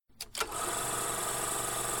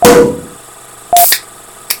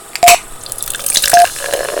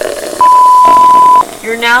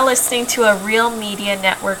You're now listening to a Real Media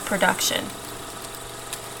Network production.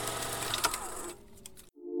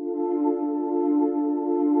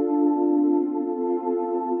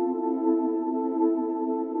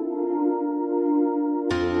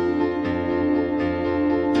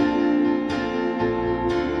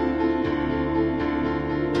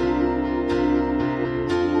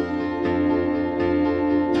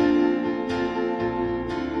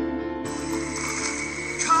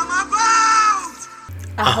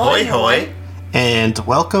 Ahoy, hoy! And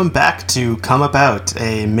welcome back to Come About,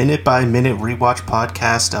 a minute-by-minute rewatch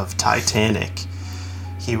podcast of Titanic.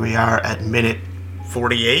 Here we are at minute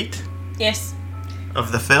 48 Yes.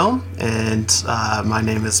 of the film, and my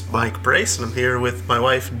name is Mike Brace, and I'm here with my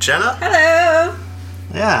wife, Jenna. Hello!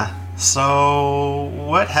 Yeah, so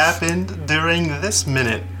what happened during this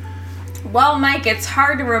minute? Well, Mike, it's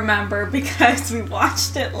hard to remember because we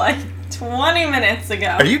watched it like 20 minutes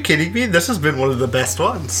ago. Are you kidding me? This has been one of the best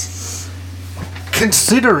ones.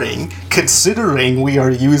 Considering we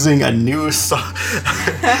are using a new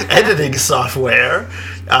editing software.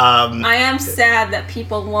 I am sad that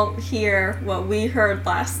people won't hear what we heard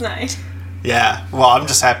last night. Yeah, well, I'm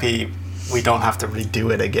just happy we don't have to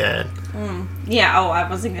redo it again. Yeah, I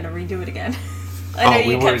wasn't going to redo it again. I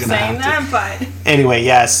know you kept saying that, but... Anyway,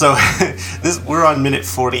 yeah, so we're on minute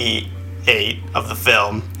 48 of the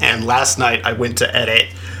film, and last night I went to edit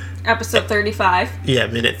Episode 35. Yeah,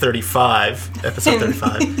 minute 35, episode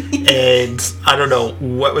 35. And I don't know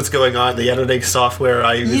what was going on. The editing software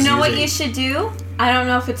I was using. You know what you should do? I don't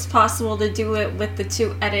know if it's possible to do it with the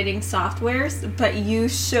two editing softwares, but you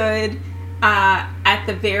should, at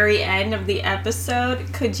the very end of the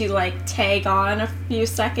episode, could you, tag on a few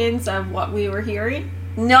seconds of what we were hearing?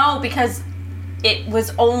 No, because it was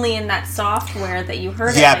only in that software that you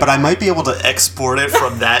heard it. Yeah, but I might be able to export it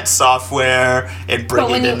from that software and bring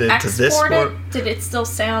it into this one. Did it still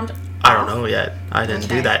sound I don't know yet. I didn't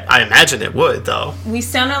do that. I imagine it would, though. We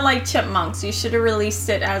sounded like chipmunks. You should have released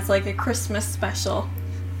it as a Christmas special.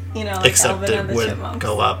 Except Alvin and it the would Chipmunks.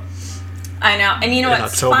 go up. I know. And you know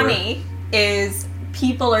what's October. funny is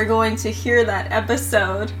people are going to hear that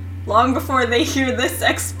episode long before they hear this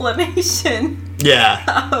explanation.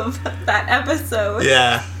 Yeah. Of that episode.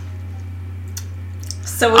 Yeah.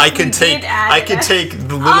 So I can take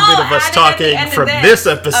the little bit of us talking from this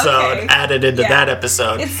episode, add it into that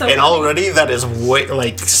episode. It's so and funny. already that is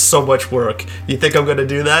so much work. You think I'm going to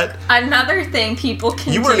do that? Another thing people can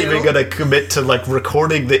do. You weren't even going to commit to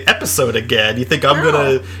recording the episode again. You think I'm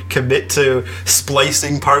going to commit to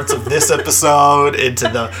splicing parts of this episode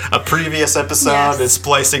into a previous episode and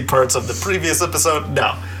splicing parts of the previous episode?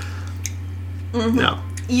 No. Mm-hmm. No.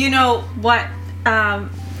 You know what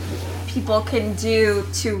people can do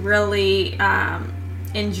to really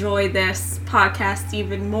enjoy this podcast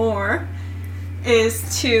even more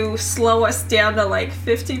is to slow us down to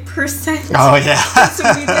 50%. Oh, yeah. So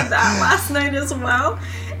we did that last night as well.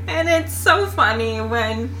 And it's so funny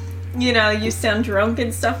when, you sound drunk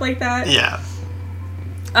and stuff like that. Yeah.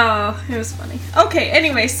 Oh, it was funny. Okay,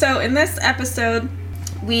 anyway, so in this episode,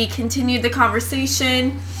 we continued the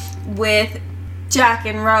conversation with Jack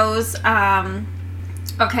and Rose.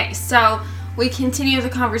 Okay, so we continue the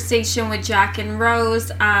conversation with Jack and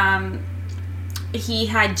Rose. He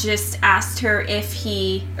had just asked her if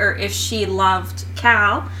she loved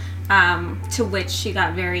Cal, to which she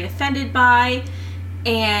got very offended by.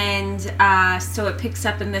 And so it picks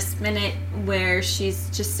up in this minute where she's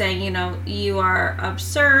just saying, you are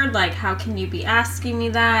absurd. How can you be asking me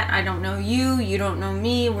that? I don't know you. You don't know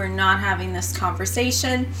me. We're not having this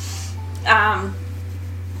conversation.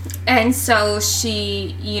 And so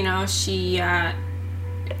she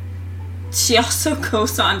also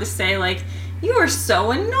goes on to say, you are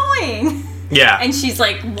so annoying. Yeah. And she's,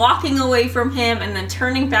 walking away from him and then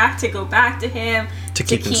turning back to go back to him. To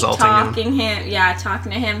keep insulting him. Yeah,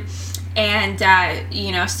 talking to him. And,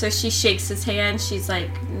 so she shakes his hand. She's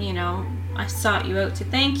like, I sought you out to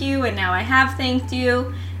thank you, and now I have thanked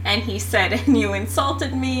you. And he said, and you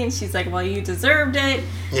insulted me. And she's like, well, you deserved it.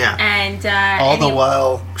 Yeah. And all the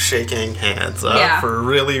while shaking hands for a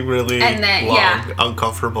really, really long,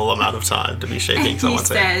 uncomfortable amount of time to be shaking someone's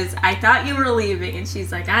hand. He says, I thought you were leaving. And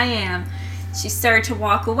she's like, I am. She started to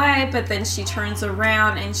walk away, but then she turns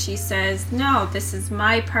around and she says, no, this is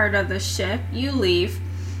my part of the ship. You leave.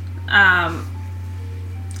 And,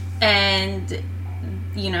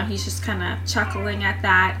 he's just kind of chuckling at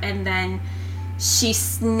that. And then she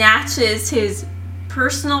snatches his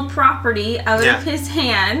personal property out of his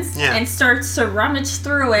hands and starts to rummage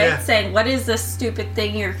through it, saying, what is this stupid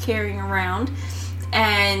thing you're carrying around?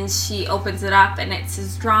 And she opens it up, and it's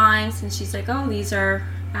his drawings, and she's like, oh, these are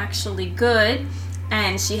actually good.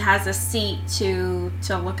 and she has a seat to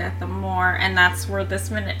look at them more, and that's where this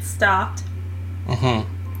minute stopped.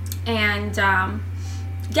 And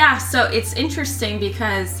yeah, so it's interesting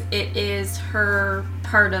because it is her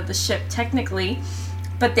part of the ship technically,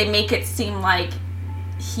 but they make it seem like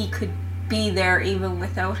he could be there even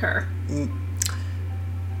without her.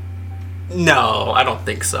 No, I don't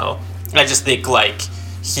think so. I just think like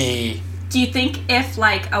he... Do you think if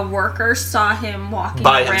like a worker saw him walking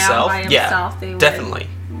by around himself? by himself, they would... Definitely.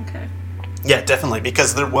 Okay. Yeah, definitely,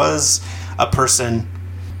 because there was a person...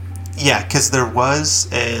 Yeah, because there was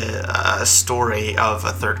a story of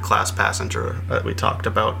a third-class passenger that we talked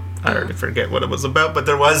about. I already forget what it was about, but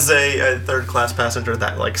there was a third-class passenger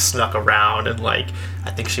that, like, snuck around and, like,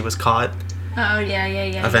 I think she was caught. Oh, yeah.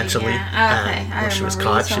 Eventually. Okay, when she was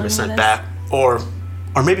caught, she was sent back. Or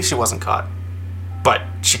maybe she wasn't caught. But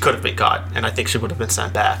she could have been caught, and I think she would have been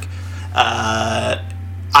sent back. I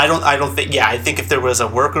don't think... Yeah, I think if there was a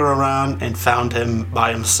worker around and found him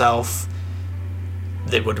by himself...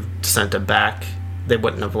 they would have sent him back. They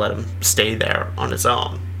wouldn't have let him stay there on his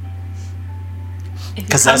own.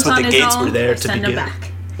 Because that's what the gates were there to begin.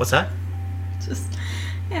 Back. What's that? Just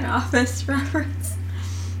an office reference.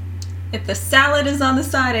 If the salad is on the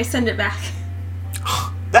side, I send it back.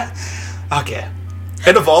 Okay.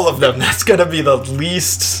 And of all of them, that's gonna be the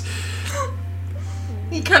least...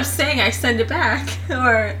 He kept saying I send it back,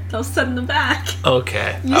 or they'll send them back.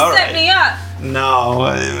 Okay. You set me up. No,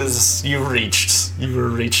 it was... You were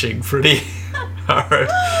reaching pretty hard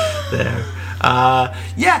there.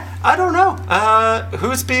 Yeah, I don't know.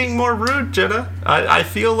 Who's being more rude, Jenna? I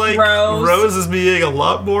feel like Rose is being a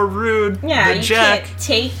lot more rude than Jack. Can't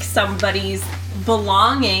take somebody's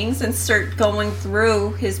belongings and start going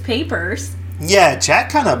through his papers. Yeah,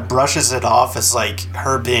 Jack kind of brushes it off as, like,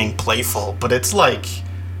 her being playful, but it's, like,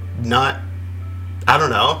 not... I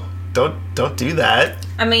don't know. Don't do that.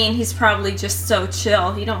 I mean, he's probably just so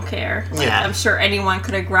chill. He don't care. Like, yeah. I'm sure anyone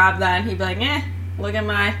could have grabbed that and he'd be like, look at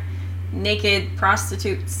my naked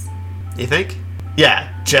prostitutes. You think?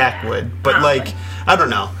 Yeah, Jack would. But, probably. I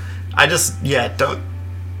don't know. I just,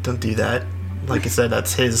 don't do that. Like I said,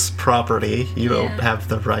 that's his property. You don't have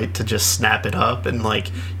the right to just snap it up. And,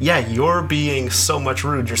 you're being so much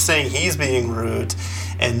rude. You're saying he's being rude.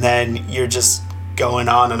 And then you're just going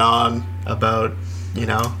on and on about,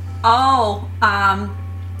 Oh,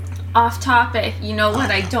 off topic. You know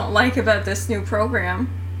what I don't like about this new program?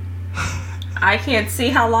 I can't see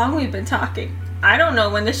how long we've been talking. I don't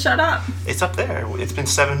know when to shut up. It's up there. It's been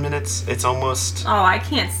 7 minutes. It's almost... Oh, I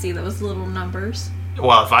can't see those little numbers.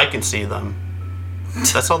 Well, if I can see them,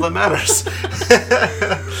 that's all that matters.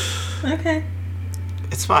 Okay.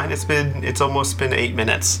 It's fine. It's almost been 8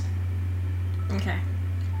 minutes. Okay.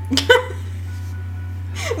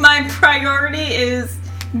 My priority is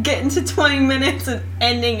getting to 20 minutes and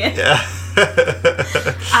ending it. Yeah.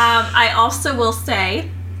 I also will say,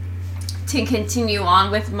 to continue on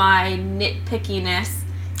with my nitpickiness,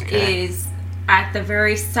 is at the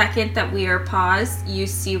very second that we are paused, you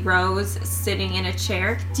see Rose sitting in a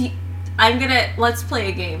chair. Let's play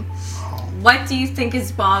a game. What do you think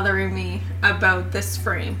is bothering me about this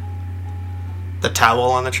frame? The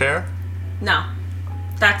towel on the chair? No.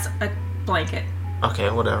 That's a blanket.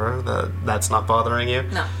 Okay, whatever. That's not bothering you?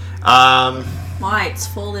 No. Why? It's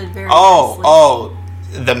folded very nicely. Oh,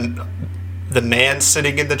 the man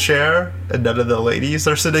sitting in the chair and none of the ladies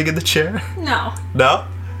are sitting in the chair? No. No?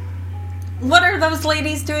 What are those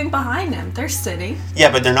ladies doing behind him? They're sitting.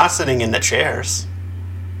 Yeah, but they're not sitting in the chairs.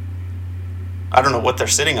 I don't know what they're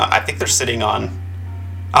sitting on. I think they're sitting on...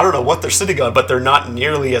 I don't know what they're sitting on, but they're not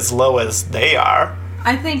nearly as low as they are.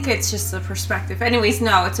 I think it's just the perspective. Anyways,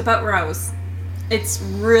 no, it's about Rose. It's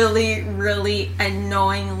really, really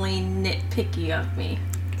annoyingly nitpicky of me.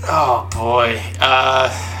 Oh, boy.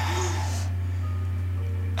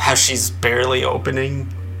 How she's barely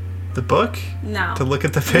opening the book? No. To look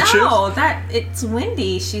at the pictures? No, it's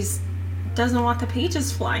windy. She's doesn't want the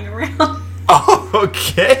pages flying around. Oh,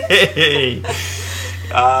 okay.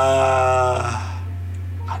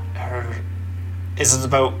 Is it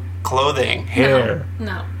about clothing, hair?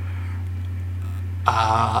 No.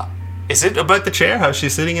 Is it about the chair? How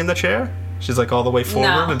she's sitting in the chair? She's like all the way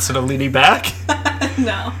forward instead of leaning back?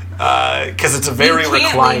 No. Because it's a very reclined... You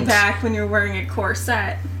can't lean back when you're wearing a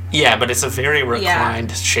corset. Yeah, but it's a very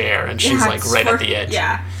reclined chair, and she's like right at the edge.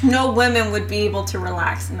 Yeah. No women would be able to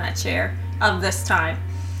relax in that chair of this time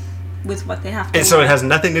with what they have to And so it has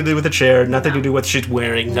nothing to do with the chair, nothing to do with what she's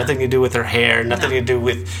wearing, nothing to do with her hair, nothing to do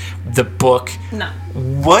with the book. No.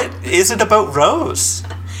 What is it about Rose?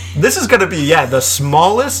 This is going to be, the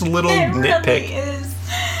smallest little nitpick. Really is.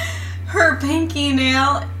 Her pinky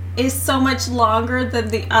nail is so much longer than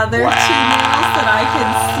the other two nails that I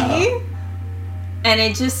can see. And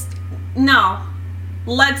it just... No.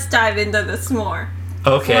 Let's dive into this more.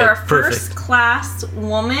 Okay, For a perfect. first-class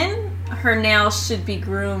woman, her nails should be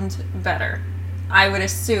groomed better. I would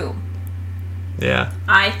assume. Yeah.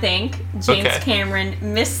 I think James Cameron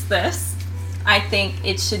missed this. I think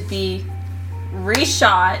it should be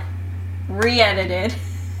reshot, re-edited.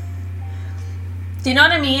 Do you know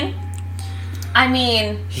what I mean? I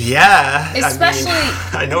mean... Yeah. Especially...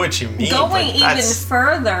 I know what you mean. Going even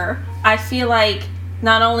further, I feel like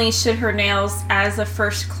not only should her nails as a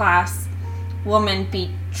first-class woman be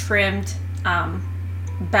trimmed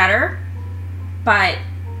better, but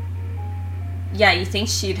yeah, you think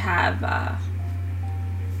she'd have,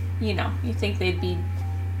 you think they'd be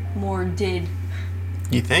more did.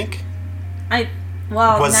 You think?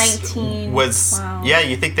 19. Wow. Yeah,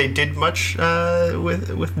 you think they did much with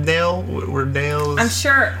were nails? I'm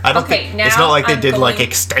sure. I don't think now it's not like they did like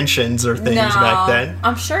extensions or things back then.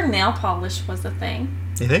 I'm sure nail polish was a thing.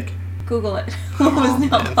 You think? Google it. When was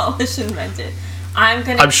nail polish invented? I'm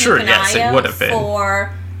keep sure, an yes, eye it out would have been.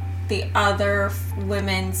 for the other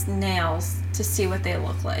women's nails to see what they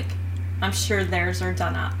look like. I'm sure theirs are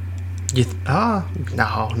done up. No,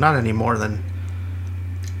 not any more than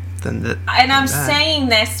the. And I'm saying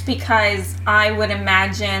this because I would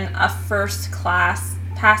imagine a first class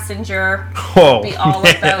passenger would be all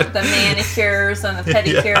about the manicures and the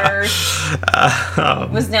pedicures.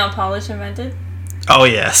 Was nail polish invented? Oh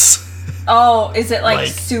yes. Oh, is it like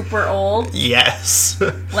super old? Yes.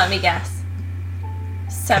 Let me guess.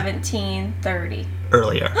 1730.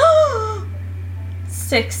 Earlier.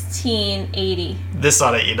 1680. This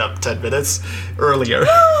ought to eat up 10 minutes. Earlier.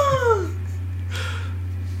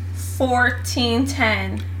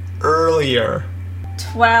 1410. Earlier.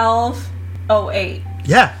 1208.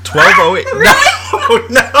 Yeah, 1208.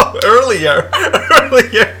 Really? No, earlier.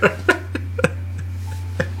 Earlier.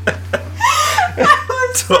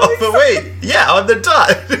 1208. Yeah, on the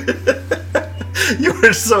dot. You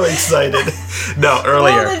were so excited. No,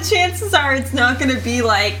 earlier. Well, the chances are it's not going to be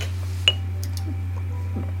like,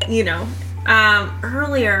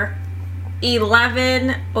 earlier.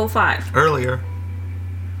 1105. Earlier.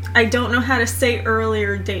 I don't know how to say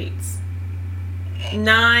earlier dates.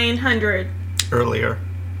 900. Earlier.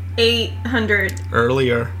 800.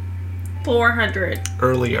 Earlier. 400.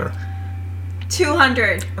 Earlier.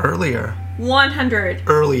 200. Earlier. 100.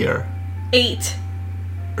 Earlier. 8.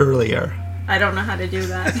 Earlier. I don't know how to do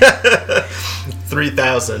that.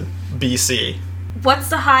 3000 BC. What's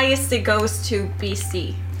the highest it goes to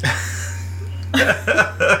BC?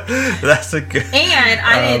 That's a good... And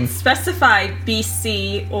I didn't specify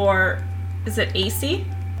BC or... Is it AC?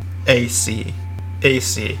 AC.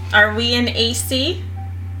 AC. Are we in AC?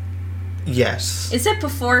 Yes. Is it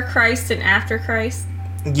before Christ and after Christ?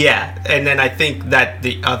 Yeah, and then I think that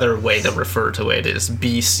the other way to refer to it is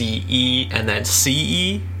BCE and then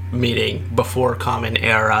CE, meaning before Common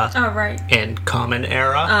Era. Oh, right. And Common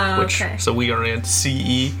Era. Okay. So we are in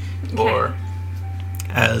CE, or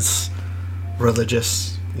as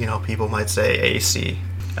religious, people might say AC.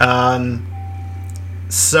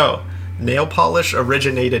 So, nail polish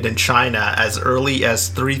originated in China as early as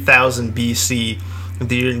 3000 BC.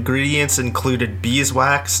 The ingredients included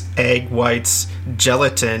beeswax, egg whites,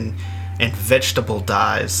 gelatin, and vegetable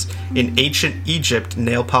dyes. In ancient Egypt,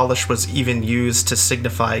 nail polish was even used to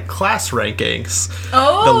signify class rankings.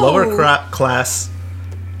 Oh! The lower class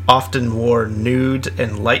often wore nude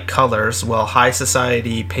and light colors, while high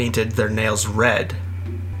society painted their nails red.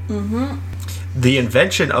 Mm-hmm. The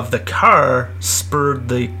invention of the car spurred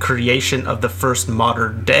the creation of the first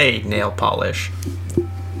modern-day nail polish.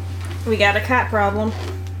 We got a cat problem.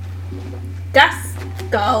 Gus,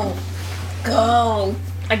 go. Go.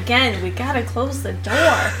 Again, we gotta close the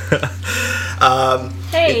door.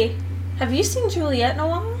 Hey, have you seen Juliet in a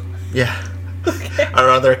while? Yeah. Okay. Our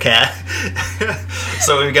other cat.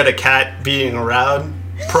 So we've got a cat being around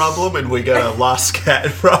problem, and we got a lost cat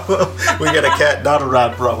problem. We got a cat not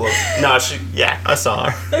around problem. No, I saw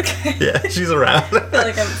her. Okay. Yeah, she's around. I feel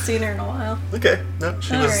like I haven't seen her in a while. Okay. No,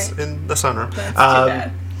 she was in the sunroom. That's too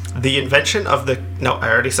bad. The invention of I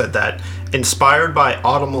already said that. Inspired by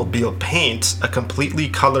automobile paint, a completely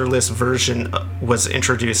colorless version was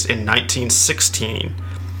introduced in 1916.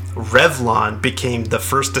 Revlon became the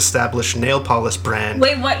first established nail polish brand.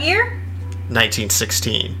 Wait, what year?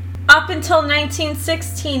 1916. Up until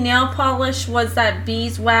 1916, nail polish was that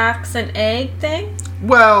beeswax and egg thing?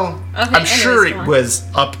 Well, okay, I'm sure it was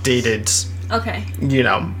updated. Okay.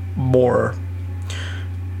 More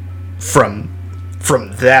from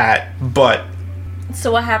that, but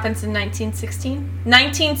So what happens in 1916?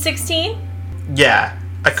 1916? Yeah,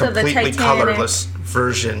 a So the completely Titanic. colorless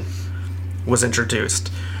version was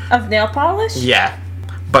introduced. Of nail polish? Yeah.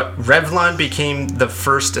 But Revlon became the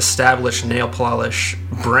first established nail polish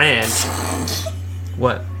brand.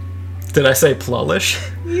 What? Did I say polish?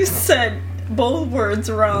 You said both words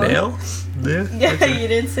wrong. Nail? Yeah. Yeah, Okay. you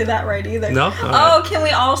didn't say that right either. No? Oh, can we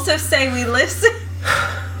also say we listen?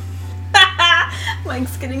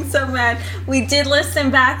 Mike's getting so mad. We did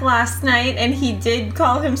listen back last night, and he did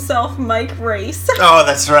call himself Mike Race. Oh,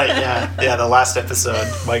 that's right. Yeah. Yeah, the last episode,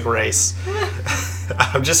 Mike Race.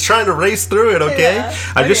 I'm just trying to race through it, okay? Yeah.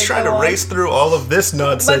 I'm just Okay, trying to go on. race through all of this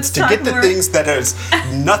nonsense Let's to talk get to more. things that has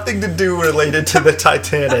nothing to do related to the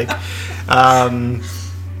Titanic.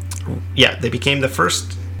 Yeah, they became the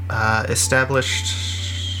first established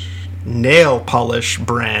nail polish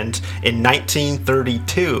brand in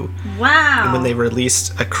 1932 Wow. when they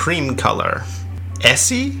released a cream color.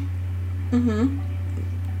 Essie? Mm-hmm.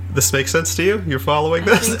 This makes sense to you? You're following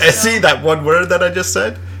this? think Essie, so. that one word that I just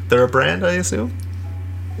said? They're a brand, I assume?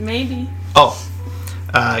 Maybe. Oh,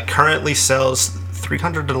 currently sells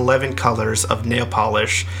 311 colors of nail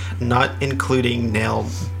polish, not including nail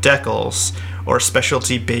decals or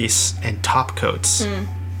specialty base and top coats.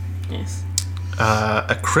 Yes.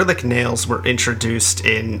 Acrylic nails were introduced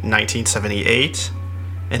in 1978,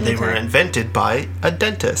 and they were Okay. invented by a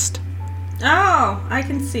dentist. Oh, I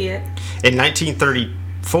can see it. In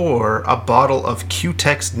 1934, a bottle of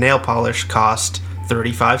Q-Tex nail polish cost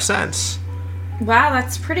 35 cents. Wow,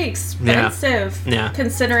 that's pretty expensive. Yeah.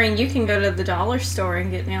 Considering you can go to the dollar store and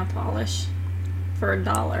get nail polish for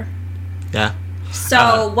 $1. Yeah.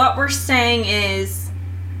 So what we're saying is,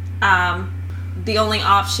 the only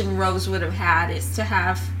option Rose would have had is to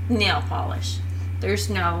have nail polish. There's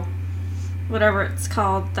no, whatever it's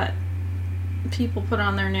called that people put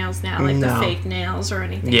on their nails now, like the No. fake nails or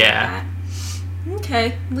anything Yeah. like that.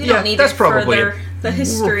 Okay, we Yeah, don't need that's to probably- further the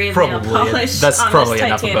history of nail polish That's on probably this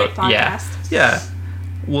enough Titanic about podcast. yeah.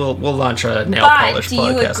 We'll launch a nail But polish do you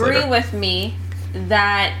podcast agree later. with me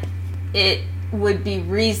that it would be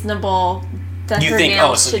reasonable that You her think-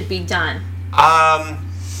 nails so- should be done?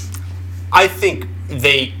 I think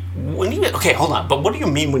they. Okay, hold on. But what do you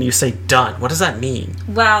mean when you say done? What does that mean?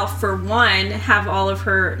 Well, for one, have all of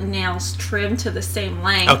her nails trimmed to the same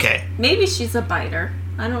length. Okay. Maybe she's a biter.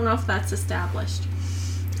 I don't know if that's established.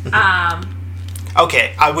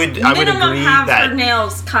 Okay, I would Minimum agree have that. her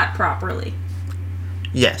nails cut properly.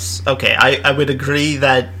 Yes. Okay, I would agree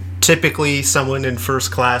that typically someone in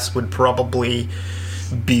first class would probably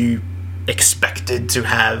be expected to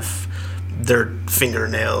have their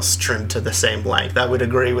fingernails trimmed to the same length. I would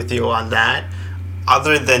agree with you on that.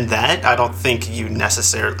 Other than that, I don't think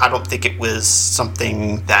it was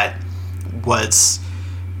something that was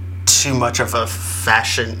too much of a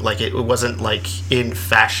fashion, like it wasn't like in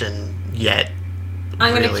fashion yet.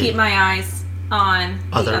 I'm going to really. keep my eyes on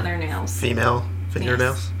the Other other nails. Female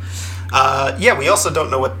fingernails. Yeah, we also don't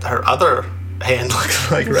know what her other hand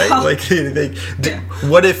looks like, right? No. Like,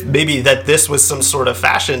 what if maybe that this was some sort of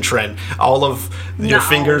fashion trend? All of your No.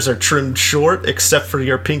 fingers are trimmed short except for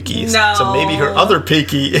your pinkies. No. So maybe her other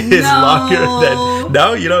pinky is No. longer than.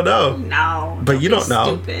 No, you don't know. No. But you be don't know.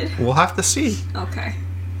 Stupid. We'll have to see. Okay.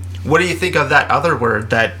 What do you think of that other word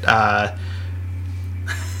that that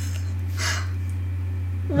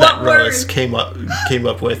What word? Rose came up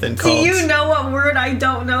with and Do called? you know what word I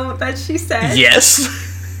don't know that she said? Yes.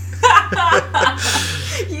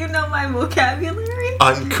 You know my vocabulary?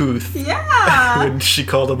 Uncouth. Yeah. When she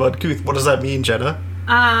called him uncouth. What does that mean, Jenna?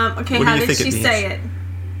 Okay, What do how you did think it she means? say it?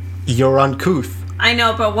 You're uncouth. I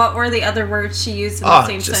know, but what were the other words she used in the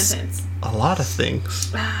same just sentence? a lot of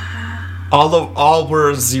things. All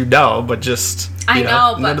words you know, but just I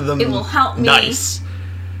know, none but of them it will help me. nice.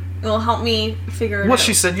 It will help me figure it Well, out.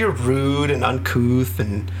 she said you're rude and uncouth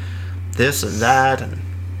and this and that and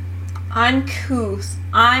Uncouth.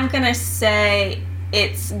 I'm gonna say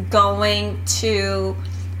it's going to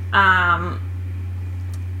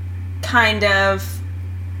kind of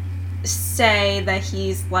say that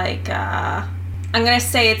he's like I'm gonna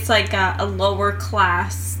say it's like a lower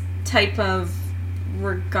class type of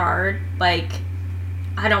regard. Like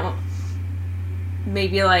I don't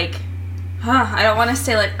want to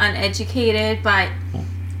say like uneducated, but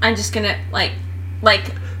I'm just gonna like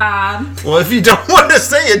well, if you don't want to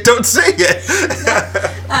say it, don't say it.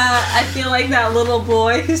 I feel like that little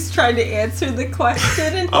boy who's trying to answer the question,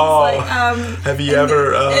 and he's like, have you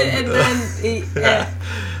ever? yeah.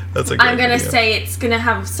 That's a great I'm gonna idea. say it's gonna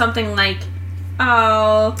have something like,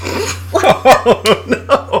 oh, Oh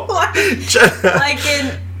no, Jenna.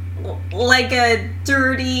 like a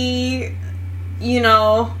dirty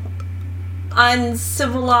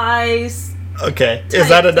uncivilized. Okay. Is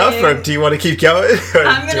that enough, or do you want to keep going?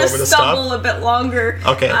 I'm going to stumble a bit longer.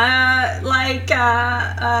 Okay. No,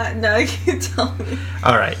 you can tell me.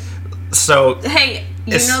 All right. So... Hey,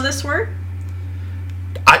 you know this word?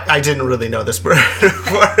 I didn't really know this word.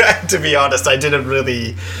 To be honest, I didn't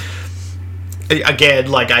really... Again,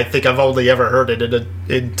 like, I think I've only ever heard it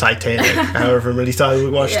in Titanic. However many times we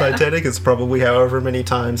watched Titanic, it's probably however many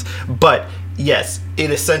times. But, yes,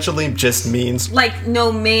 it essentially just means... Like,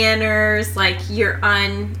 no manners, like, you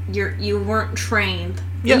weren't trained.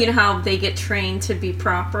 Yeah. You know how they get trained to be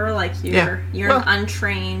proper? Like, you're an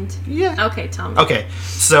untrained... Yeah. Okay, tell me. Okay,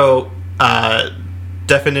 so,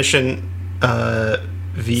 definition, via...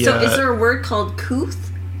 So, is there a word called couth?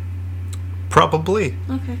 Probably.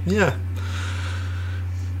 Okay. Yeah.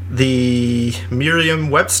 The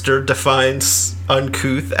Merriam-Webster defines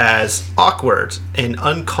uncouth as awkward and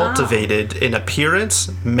uncultivated in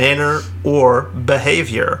appearance, manner, or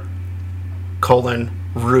behavior.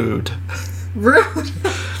 Rude. Rude.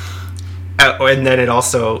 And then it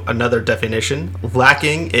also, another definition,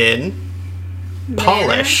 lacking in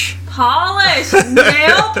polish. Polish.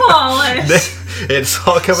 Nail polish. It's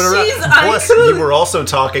all coming around. Plus, uncouth. you were also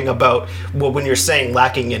talking about, well, when you're saying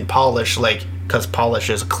lacking in polish, like, because polish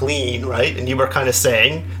is clean, right? And you were kind of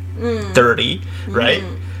saying dirty, right?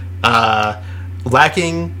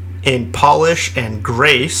 Lacking in polish and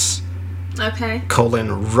grace, okay.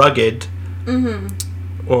 rugged,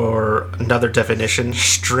 or another definition,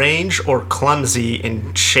 strange or clumsy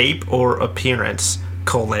in shape or appearance,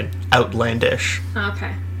 outlandish.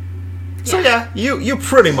 Okay. So yeah, you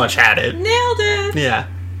pretty much had it. Nailed it. Yeah.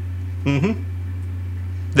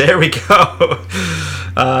 There we go.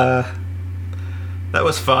 That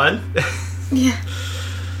was fun. Yeah.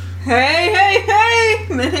 Hey!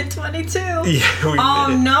 Minute 22. Yeah, we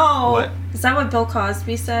made it. No. What? Is that what Bill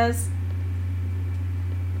Cosby says?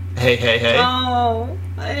 Hey. Oh,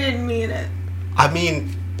 I didn't mean it. I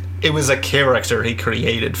mean, it was a character he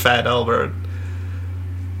created, Fat Albert.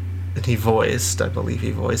 And I believe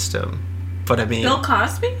he voiced him. But I mean... Bill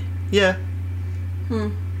Cosby? Yeah.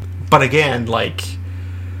 But again, like...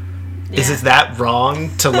 Is it that wrong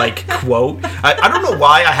to, like, quote? I don't know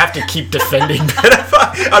why I have to keep defending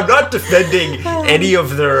I'm not defending any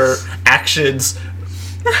of their actions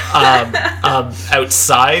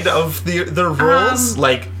outside of their roles.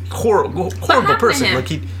 Like, horrible person.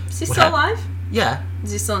 Like, is he still alive? Yeah.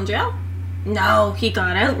 Is he still in jail? No, he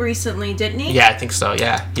got out recently, didn't he? Yeah, I think so.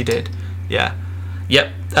 Yeah, he did. Yeah.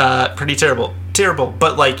 Yep. Pretty terrible.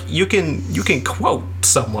 But, like, you can quote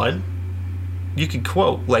someone. You can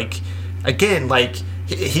quote, like... Again, like,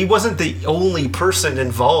 he wasn't the only person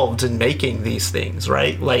involved in making these things,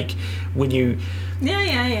 right? Like, when you...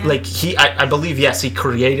 Yeah. Like, I believe, yes, he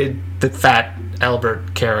created the Fat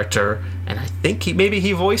Albert character, and I think maybe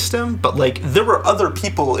he voiced him, but, like, there were other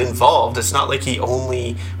people involved. It's not like he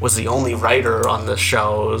was the only writer on the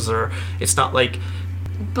shows, or it's not like...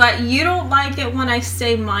 But you don't like it when I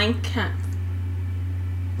say Mein Kampf.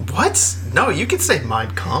 What? No, you can say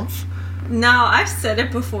Mein Kampf. No, I've said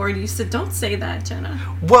it before, and you said, don't say that, Jenna.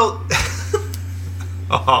 Well,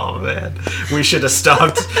 oh, man. We should have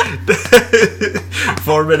stopped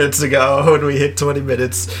 4 minutes ago when we hit 20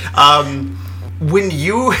 minutes.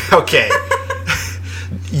 Okay.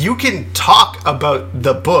 You can talk about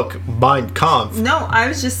the book, Mein Kampf. No, I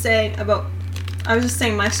was just saying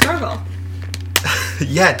my struggle.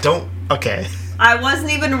 Yeah, okay. I wasn't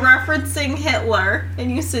even referencing Hitler, and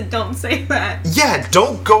you said don't say that. Yeah,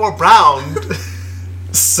 don't go around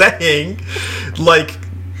saying, like,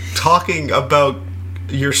 talking about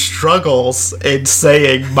your struggles and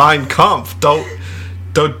saying Mein Kampf. Don't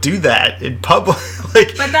do that in public.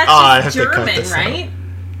 Like, but that's just German, right? Out.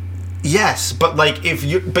 Yes, but like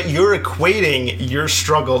you're equating your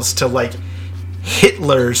struggles to like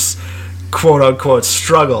Hitler's quote unquote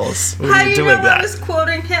struggles. How do you know I was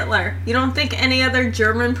quoting Hitler? You don't think any other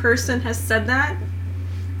German person has said that?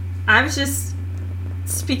 I was just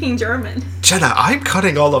speaking German. Jenna, I'm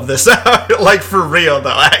cutting all of this out, like for real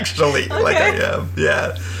though, actually. Okay. Like I am.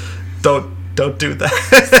 Yeah. Don't do that.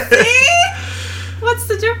 See? What's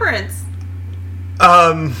the difference?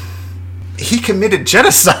 He committed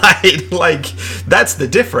genocide. Like, that's the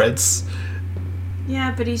difference.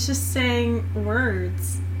 Yeah, but he's just saying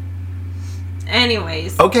words.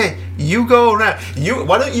 Anyways. Okay, you go around.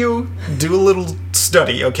 Why don't you do a little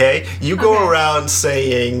study, okay? You go around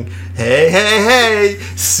saying, hey,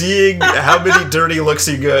 seeing how many dirty looks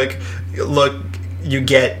you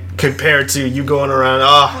get compared to you going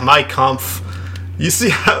around, Mein Kampf. You see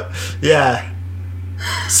how, yeah.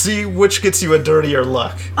 See which gets you a dirtier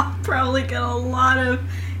look. I'll probably get a lot of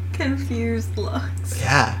confused looks.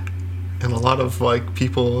 Yeah. And a lot of, like,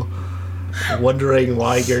 people wondering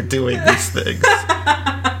why you're doing these things.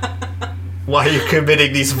 Why you're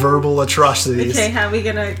committing these verbal atrocities. Okay, how are we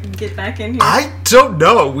gonna get back in here? I don't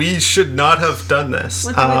know. We should not have done this.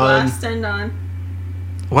 What did we last end on?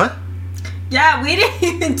 What? Yeah, we didn't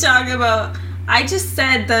even talk about... I just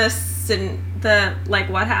said the like,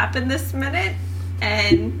 what happened this minute,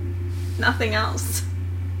 and nothing else.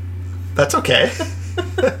 That's okay.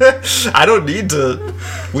 I don't need to...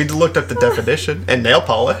 We looked up the definition. And nail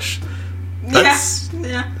polish. That's...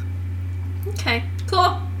 Yeah. Okay,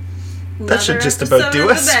 cool. That should just about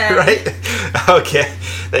do us, right? Okay.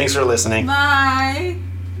 Thanks for listening. Bye.